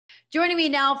Joining me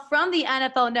now from the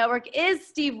NFL Network is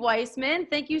Steve Weissmen.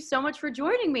 Thank you so much for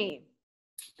joining me.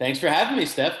 Thanks for having me,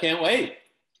 Steph. Can't wait.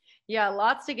 Yeah,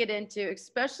 lots to get into,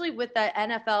 especially with that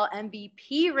NFL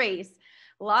MVP race.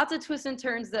 Lots of twists and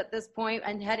turns at this point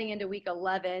and heading into week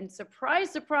 11.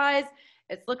 Surprise, surprise.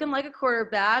 It's looking like a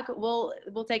quarterback. We'll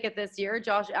take it this year.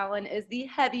 Josh Allen is the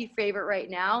heavy favorite right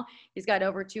now. He's got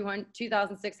over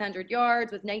 2,600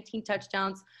 yards with 19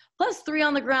 touchdowns, plus 3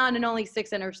 on the ground and only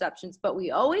 6 interceptions. But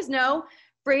we always know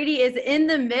Brady is in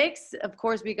the mix. Of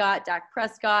course, we got Dak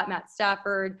Prescott, Matt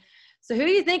Stafford. So who are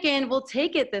you thinking will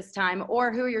take it this time,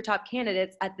 or who are your top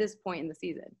candidates at this point in the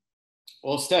season?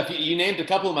 Well, Steph, you named a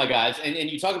couple of my guys, and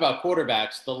you talk about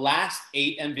quarterbacks. The last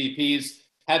 8 MVPs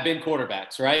have been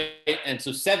quarterbacks, right? And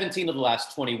so 17 of the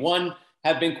last 21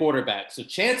 have been quarterbacks. So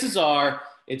chances are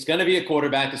it's going to be a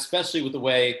quarterback, especially with the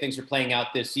way things are playing out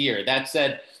this year. That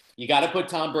said, you got to put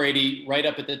Tom Brady right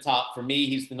up at the top. For me,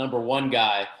 he's the number 1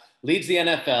 guy. Leads the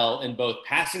NFL in both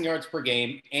passing yards per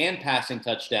game and passing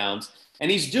touchdowns. And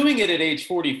he's doing it at age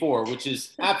 44, which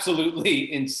is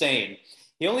absolutely insane.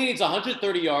 He only needs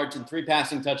 130 yards and 3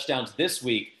 passing touchdowns this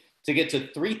week to get to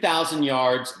 3,000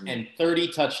 yards and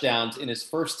 30 touchdowns in his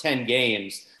first 10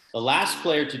 games. The last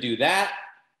player to do that,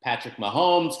 Patrick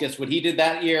Mahomes, guess what he did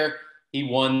that year? He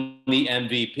won the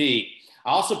MVP.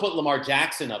 I also put Lamar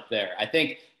Jackson up there. I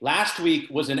think last week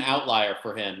was an outlier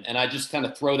for him, and I just kind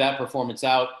of throw that performance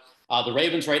out. The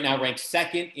Ravens right now rank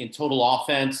 2nd in total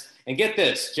offense. And get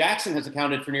this, Jackson has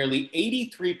accounted for nearly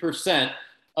 83%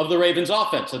 of the Ravens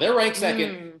offense. So they're ranked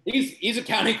 2nd. He's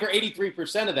accounting for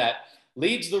 83% of that.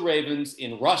 Leads the Ravens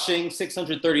in rushing,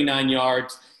 639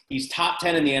 yards. He's top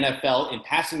 10 in the NFL in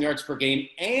passing yards per game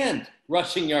and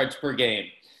rushing yards per game.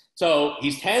 So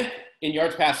he's 10th in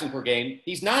yards passing per game.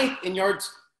 He's 9th in yards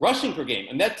rushing per game.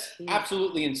 And that's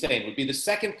absolutely insane. Would be the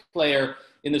 2nd player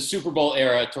in the Super Bowl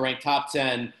era to rank top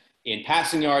 10 in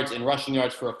passing yards and rushing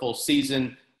yards for a full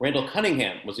season. Randall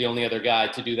Cunningham was the only other guy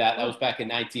to do that. That was back in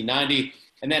 1990.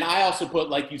 And then I also put,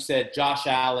 like you said, Josh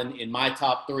Allen in my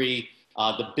top 3.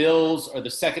 The Bills are the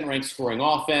 2nd-ranked scoring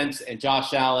offense, and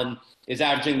Josh Allen is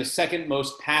averaging the 2nd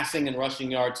most passing and rushing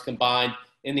yards combined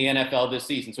in the NFL this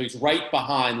season. So he's right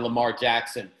behind Lamar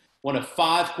Jackson, one of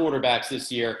 5 quarterbacks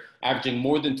this year, averaging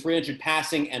more than 300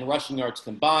 passing and rushing yards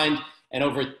combined, and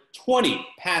over 20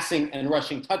 passing and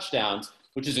rushing touchdowns,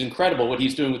 which is incredible what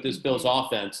he's doing with this Bills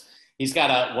offense. He's got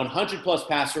a 100-plus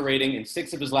passer rating in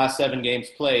 6 of his last 7 games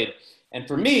played. And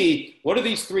for me, what do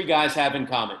these 3 guys have in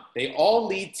common? They all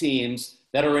lead teams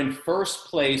that are in first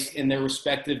place in their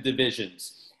respective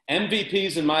divisions.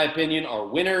 MVPs, in my opinion, are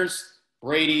winners.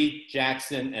 Brady,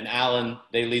 Jackson, and Allen,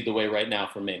 they lead the way right now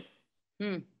for me.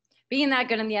 Being that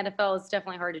good in the NFL is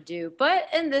definitely hard to do. But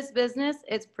in this business,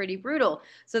 it's pretty brutal.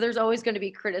 So there's always going to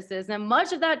be criticism.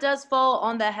 Much of that does fall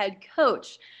on the head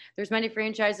coach. There's many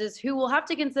franchises who will have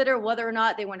to consider whether or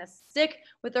not they want to stick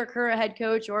with their current head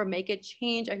coach or make a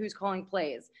change at who's calling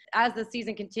plays. As the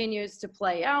season continues to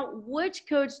play out, which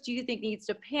coach do you think needs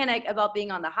to panic about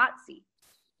being on the hot seat?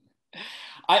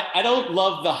 I don't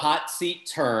love the hot seat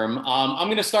term. I'm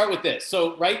going to start with this.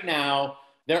 So right now,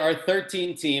 there are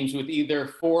 13 teams with either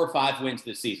 4 or 5 wins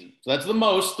this season. So that's the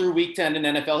most through week 10 in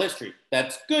NFL history.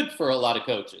 That's good for a lot of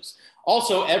coaches.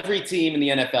 Also, every team in the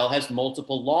NFL has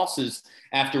multiple losses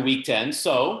after week 10,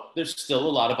 so there's still a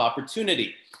lot of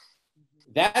opportunity.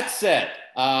 That said,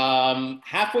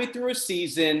 halfway through a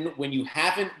season, when you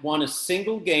haven't won a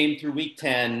single game through week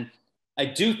 10, I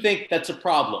do think that's a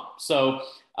problem. So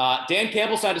Dan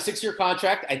Campbell signed a 6-year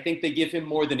contract. I think they give him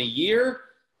more than a year.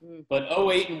 But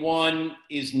 0-8-1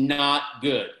 is not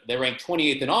good. They rank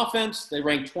 28th in offense. They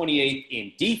rank 28th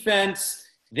in defense.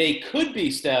 They could be,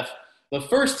 Steph, the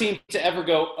first team to ever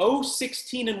go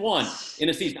 0-16-1 in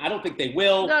a season. I don't think they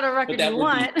will. Not a record you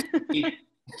want.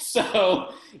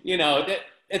 So,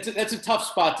 that's a tough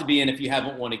spot to be in if you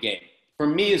haven't won a game. For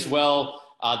me as well,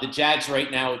 the Jags right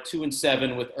now at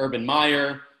 2-7 with Urban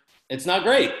Meyer. It's not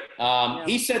great.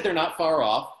 He said they're not far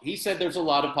off. He said there's a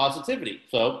lot of positivity.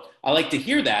 So I like to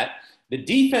hear that. The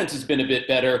defense has been a bit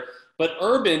better, but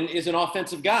Urban is an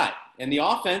offensive guy, and the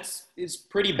offense is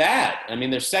pretty bad. I mean,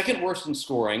 they're 2nd worst in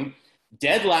scoring,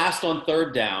 dead last on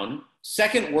 3rd down,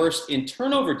 2nd worst in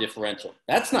turnover differential.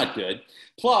 That's not good.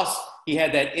 Plus, he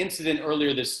had that incident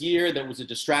earlier this year that was a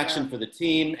distraction for the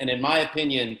team. And in my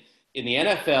opinion, in the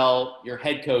NFL, your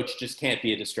head coach just can't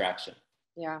be a distraction.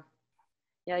 Yeah,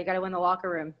 you got to win the locker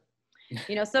room.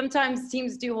 Sometimes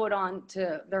teams do hold on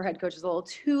to their head coaches a little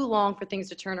too long for things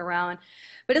to turn around.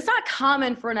 But it's not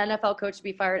common for an NFL coach to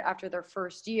be fired after their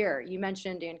first year. You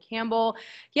mentioned Dan Campbell.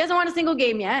 He hasn't won a single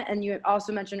game yet. And you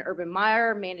also mentioned Urban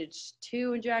Meyer, managed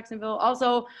 2 in Jacksonville.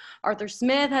 Also, Arthur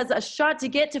Smith has a shot to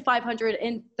get to 500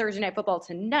 in Thursday Night Football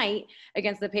tonight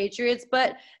against the Patriots.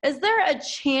 But is there a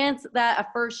chance that a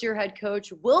first-year head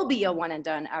coach will be a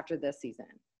one-and-done after this season?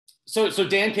 So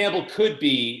Dan Campbell could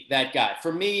be that guy.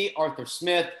 For me, Arthur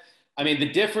Smith,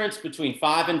 the difference between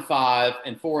 5-5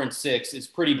 and 4-6 is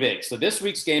pretty big. So this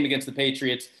week's game against the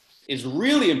Patriots is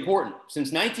really important.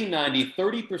 Since 1990,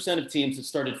 30% of teams that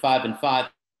started 5-5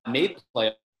 made the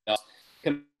playoffs.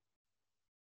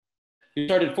 Who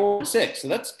started 4-6. So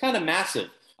that's kind of massive.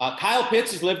 Kyle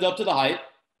Pitts has lived up to the hype.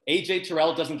 A.J.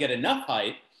 Terrell doesn't get enough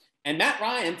hype. And Matt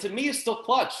Ryan, to me, is still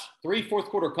clutch. 3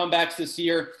 fourth-quarter comebacks this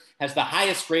year. Has the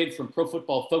highest grade from Pro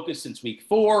Football Focus since week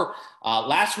 4.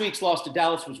 Last week's loss to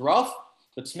Dallas was rough,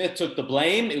 but Smith took the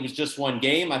blame. It was just one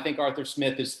game. I think Arthur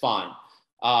Smith is fine.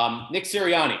 Nick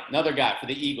Sirianni, another guy for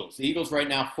the Eagles. The Eagles right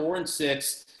now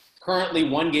 4-6, currently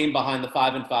 1 game behind the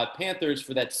 5-5 Panthers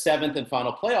for that 7th and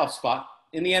final playoff spot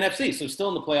in the NFC. So still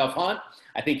in the playoff hunt.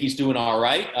 I think he's doing all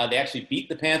right. They actually beat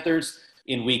the Panthers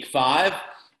in week 5.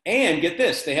 And get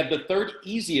this, they have the 3rd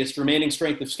easiest remaining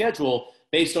strength of schedule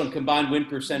based on combined win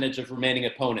percentage of remaining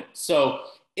opponents. So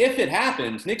if it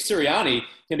happens, Nick Sirianni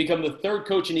can become the 3rd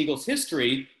coach in Eagles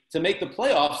history to make the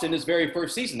playoffs in his very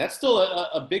first season. That's still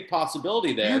a big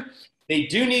possibility there. They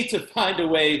do need to find a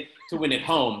way to win at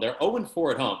home. They're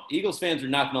 0-4 at home. Eagles fans are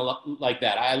not going to like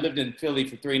that. I lived in Philly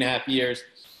for 3.5 years.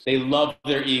 They love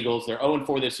their Eagles. They're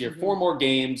 0-4 this year. 4 more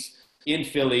games in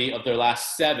Philly of their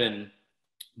last 7.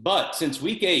 But since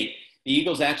week 8, the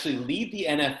Eagles actually lead the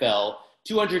NFL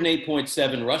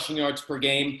 208.7 rushing yards per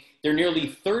game. They're nearly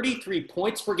 33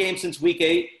 points per game since week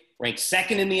 8, ranked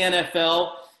 2nd in the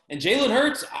NFL. And Jalen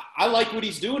Hurts, I like what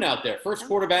he's doing out there. First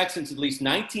quarterback since at least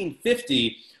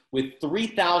 1950 with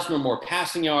 3,000 or more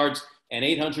passing yards and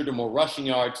 800 or more rushing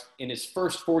yards in his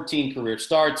first 14 career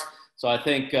starts. So I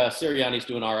think Sirianni's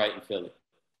doing all right in Philly.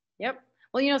 Yep.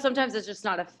 Well, sometimes it's just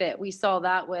not a fit. We saw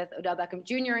that with Odell Beckham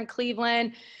Jr. in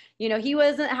Cleveland. He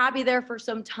wasn't happy there for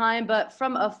some time, but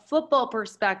from a football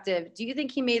perspective, do you think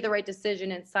he made the right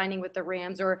decision in signing with the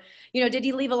Rams? Or, did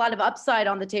he leave a lot of upside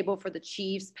on the table for the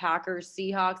Chiefs, Packers,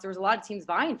 Seahawks? There was a lot of teams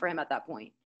vying for him at that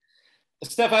point.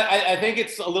 Steph, I think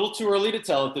it's a little too early to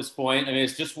tell at this point.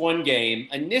 It's just 1 game.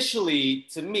 Initially,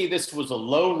 to me, this was a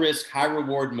low-risk,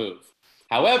 high-reward move.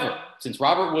 However, since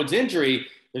Robert Woods' injury,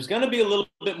 there's going to be a little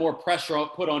bit more pressure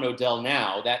put on Odell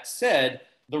now. That said,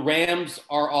 the Rams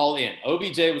are all in.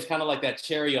 OBJ was kind of like that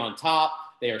cherry on top.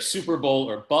 They are Super Bowl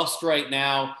or bust right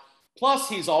now. Plus,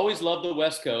 he's always loved the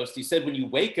West Coast. He said when you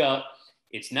wake up,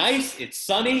 it's nice, it's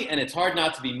sunny, and it's hard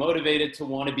not to be motivated to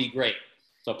want to be great.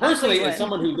 So personally, as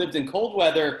someone who lived in cold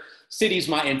weather cities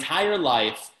my entire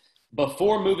life,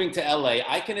 before moving to LA,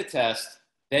 I can attest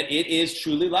that it is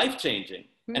truly life-changing.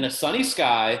 And a sunny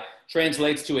sky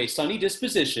translates to a sunny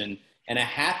disposition, and a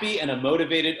happy and a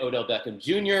motivated Odell Beckham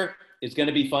Jr. is going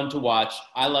to be fun to watch.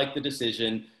 I like the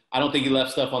decision. I don't think he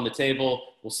left stuff on the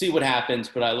table. We'll see what happens,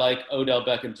 but I like Odell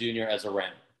Beckham Jr. as a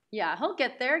Ram. Yeah, he'll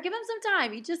get there. Give him some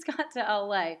time. He just got to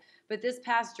LA. But this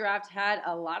past draft had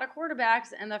a lot of quarterbacks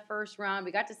in the first round.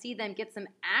 We got to see them get some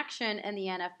action in the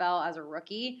NFL as a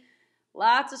rookie.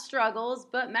 Lots of struggles,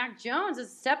 but Mac Jones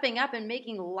is stepping up and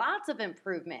making lots of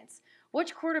improvements.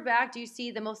 Which quarterback do you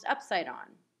see the most upside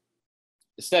on?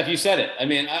 Steph, you said it.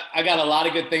 I got a lot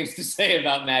of good things to say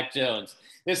about Mac Jones.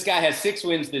 This guy has 6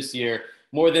 wins this year,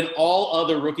 more than all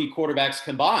other rookie quarterbacks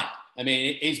combined.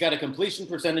 He's got a completion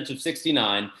percentage of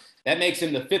 69. That makes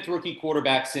him the 5th rookie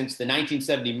quarterback since the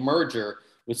 1970 merger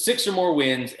with 6 or more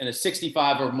wins and a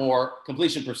 65 or more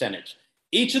completion percentage.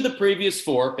 Each of the previous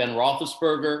 4, Ben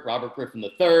Roethlisberger, Robert Griffin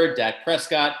III, Dak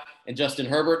Prescott, and Justin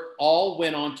Herbert, all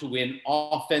went on to win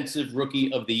Offensive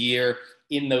Rookie of the Year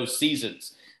in those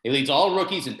seasons. He leads all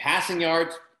rookies in passing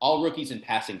yards, all rookies in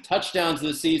passing touchdowns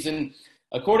this season.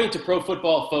 According to Pro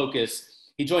Football Focus,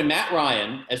 he joined Matt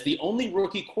Ryan as the only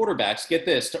rookie quarterbacks, get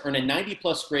this, to earn a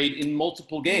 90-plus grade in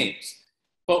multiple games.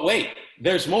 But wait,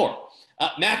 there's more.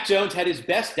 Mac Jones had his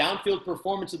best downfield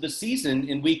performance of the season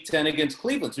in Week 10 against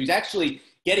Cleveland, so he's actually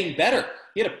getting better.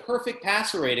 He had a perfect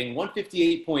passer rating,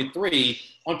 158.3,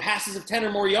 on passes of 10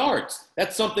 or more yards.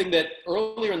 That's something that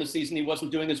earlier in the season he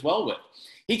wasn't doing as well with.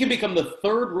 He can become the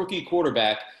 3rd rookie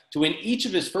quarterback to win each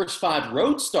of his first 5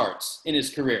 road starts in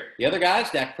his career. The other guys,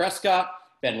 Dak Prescott,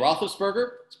 Ben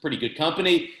Roethlisberger, it's pretty good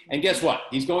company. And guess what?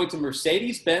 He's going to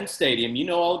Mercedes-Benz Stadium. You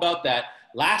know all about that.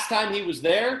 Last time he was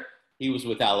there, He was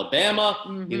with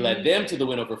Alabama. He led them to the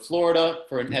win over Florida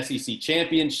for an SEC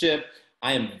championship.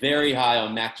 I am very high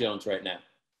on Mac Jones right now.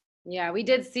 Yeah, we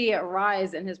did see a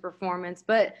rise in his performance,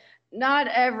 but not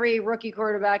every rookie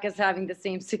quarterback is having the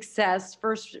same success.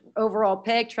 First overall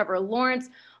pick, Trevor Lawrence,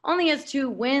 only has 2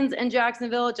 wins in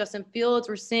Jacksonville. Justin Fields,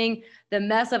 we're seeing the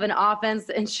mess of an offense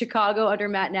in Chicago under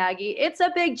Matt Nagy. It's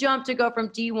a big jump to go from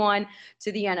D1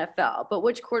 to the NFL. But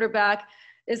which quarterback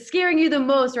is scaring you the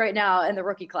most right now in the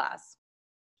rookie class?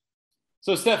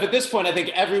 So, Steph, at this point, I think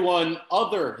everyone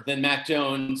other than Mac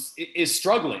Jones is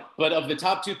struggling. But of the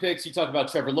top 2 picks, you talk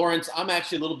about Trevor Lawrence. I'm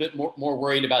actually a little bit more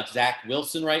worried about Zach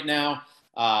Wilson right now.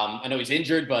 I know he's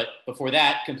injured, but before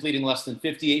that, completing less than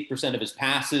 58% of his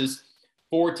passes,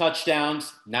 4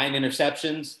 touchdowns, 9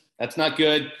 interceptions. That's not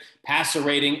good. Passer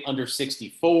rating under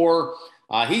 64.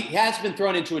 He has been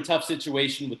thrown into a tough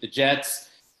situation with the Jets,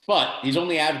 but he's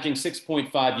only averaging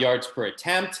 6.5 yards per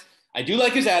attempt. I do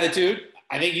like his attitude.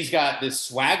 I think he's got this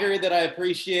swagger that I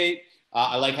appreciate.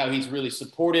 I like how he's really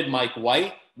supported Mike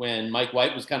White when Mike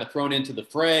White was kind of thrown into the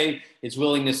fray, his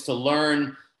willingness to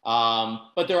learn.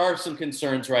 But there are some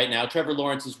concerns right now. Trevor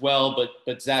Lawrence as well,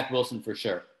 but Zach Wilson for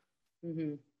sure.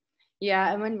 Mm-hmm.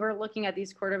 Yeah, and when we're looking at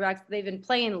these quarterbacks, they've been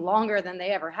playing longer than they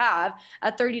ever have.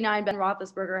 At 39, Ben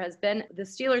Roethlisberger has been the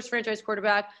Steelers franchise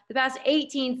quarterback the past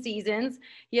 18 seasons.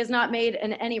 He has not made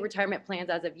any retirement plans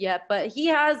as of yet, but he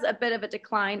has a bit of a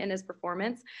decline in his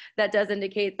performance. That does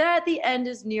indicate that the end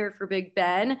is near for Big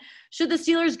Ben. Should the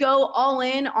Steelers go all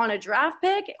in on a draft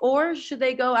pick, or should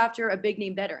they go after a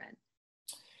big-name veteran?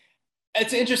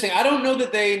 It's interesting. I don't know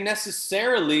that they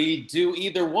necessarily do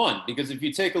either one, because if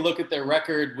you take a look at their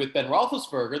record with Ben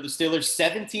Roethlisberger, the Steelers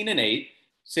 17-8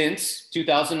 since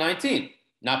 2019.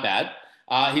 Not bad.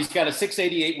 He's got a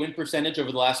 .688 win percentage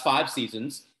over the last 5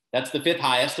 seasons. That's the 5th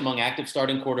highest among active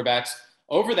starting quarterbacks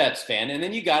over that span. And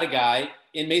then you got a guy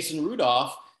in Mason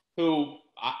Rudolph who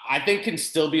I think can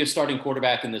still be a starting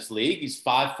quarterback in this league. He's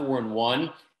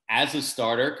 5-4-1 as a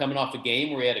starter, coming off a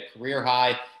game where he had a career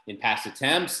high in pass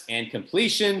attempts and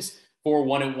completions,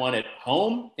 4-1-1 at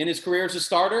home in his career as a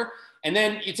starter. And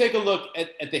then you take a look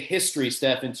at the history,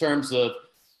 Steph, in terms of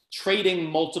trading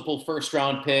multiple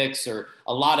first-round picks or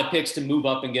a lot of picks to move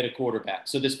up and get a quarterback.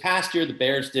 So this past year, the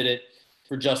Bears did it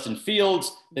for Justin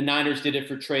Fields. The Niners did it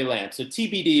for Trey Lance. So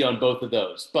TBD on both of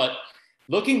those. But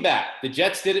looking back, the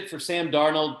Jets did it for Sam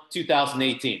Darnold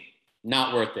 2018.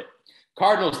 Not worth it.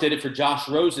 Cardinals did it for Josh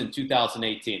Rosen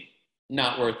 2018.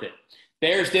 Not worth it.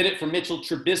 Bears did it for Mitchell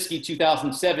Trubisky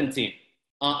 2017.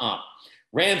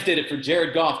 Rams did it for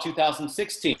Jared Goff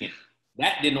 2016.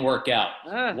 That didn't work out.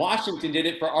 Washington did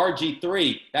it for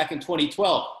RG3 back in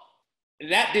 2012.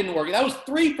 That didn't work. That was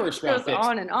 3 first-round picks.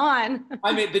 On and on.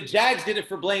 I mean, the Jags did it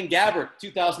for Blaine Gabbert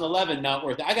 2011. Not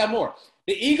worth it. I got more.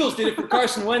 The Eagles did it for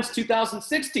Carson Wentz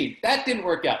 2016. That didn't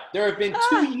work out. There have been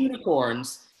 2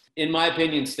 unicorns, in my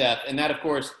opinion, Steph, and that, of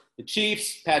course, the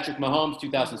Chiefs, Patrick Mahomes,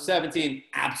 2017,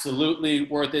 absolutely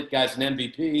worth it. Guy's an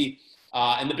MVP.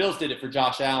 And the Bills did it for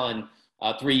Josh Allen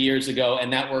 3 years ago,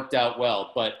 and that worked out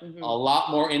well. But a lot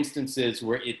more instances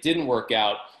where it didn't work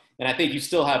out. And I think you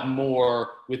still have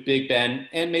more with Big Ben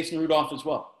and Mason Rudolph as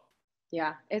well.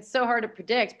 Yeah, it's so hard to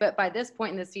predict. But by this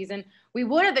point in the season, we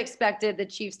would have expected the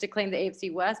Chiefs to claim the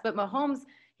AFC West. But Mahomes,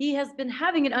 he has been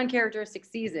having an uncharacteristic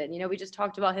season. You know, we just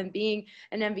talked about him being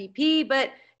an MVP,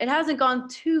 but it hasn't gone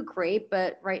too great.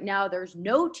 But right now, there's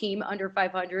no team under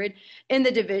 500 in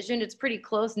the division. It's pretty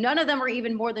close. None of them are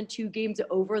even more than 2 games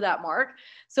over that mark.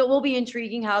 So it will be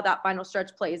intriguing how that final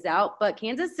stretch plays out. But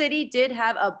Kansas City did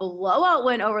have a blowout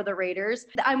win over the Raiders.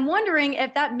 I'm wondering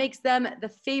if that makes them the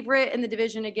favorite in the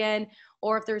division again,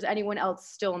 or if there's anyone else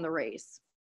still in the race.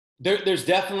 There's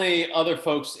definitely other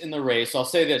folks in the race. I'll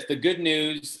say this. The good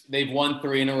news, they've won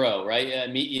 3 in a row, right?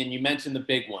 And you mentioned the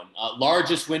big one.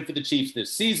 Largest win for the Chiefs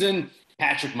this season.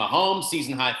 Patrick Mahomes,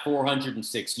 season-high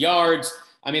 406 yards.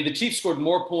 I mean, the Chiefs scored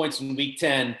more points in Week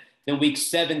 10 than Week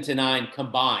 7 to 9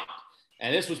 combined.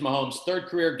 And this was Mahomes' 3rd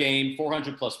career game,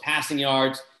 400-plus passing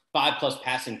yards, 5-plus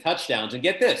passing touchdowns. And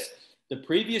get this, the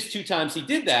previous 2 times he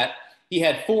did that, he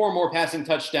had 4 more passing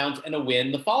touchdowns and a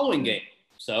win the following game.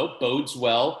 So bodes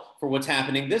well for what's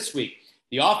happening this week.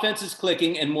 The offense is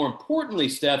clicking, and more importantly,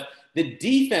 Steph, the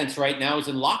defense right now is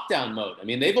in lockdown mode. I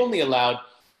mean, they've only allowed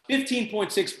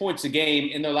 15.6 points a game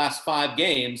in their last 5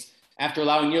 games after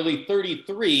allowing nearly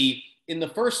 33 in the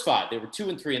first 5. They were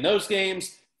 2-3 in those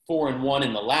games, 4-1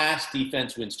 in the last.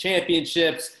 Defense wins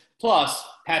championships. Plus,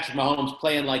 Patrick Mahomes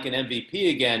playing like an MVP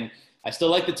again. I still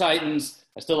like the Titans.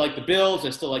 I still like the Bills. I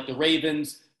still like the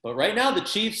Ravens. But right now, the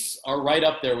Chiefs are right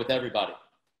up there with everybody.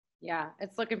 Yeah,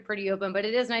 it's looking pretty open, but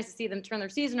it is nice to see them turn their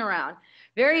season around.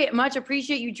 Very much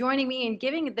appreciate you joining me and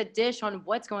giving the dish on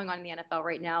what's going on in the NFL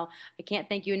right now. I can't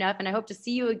thank you enough, and I hope to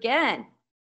see you again.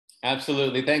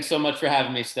 Absolutely. Thanks so much for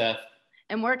having me, Steph.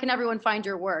 And where can everyone find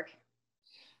your work?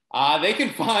 They can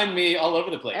find me all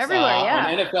over the place. Everywhere, yeah.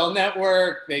 On NFL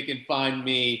Network. They can find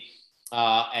me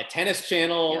at Tennis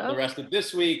Channel. Yep. The rest of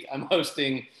this week, I'm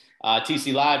hosting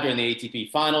TC Live during the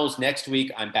ATP Finals. Next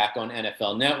week, I'm back on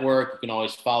NFL Network. You can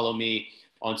always follow me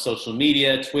on social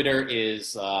media. Twitter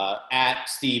is at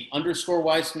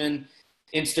Steve_Weissman.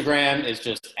 Instagram is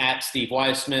just at Steve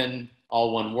Weissman,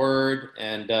 all one word.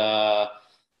 And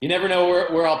you never know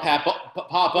where I'll pop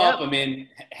up. I mean,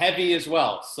 heavy as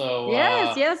well. So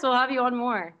yes, we'll have you on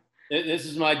more. This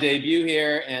is my debut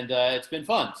here, and it's been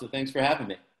fun. So thanks for having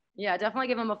me. Yeah, definitely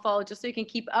give him a follow just so you can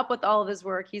keep up with all of his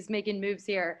work. He's making moves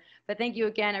here. But thank you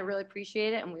again. I really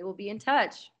appreciate it, and we will be in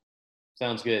touch.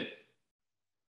 Sounds good.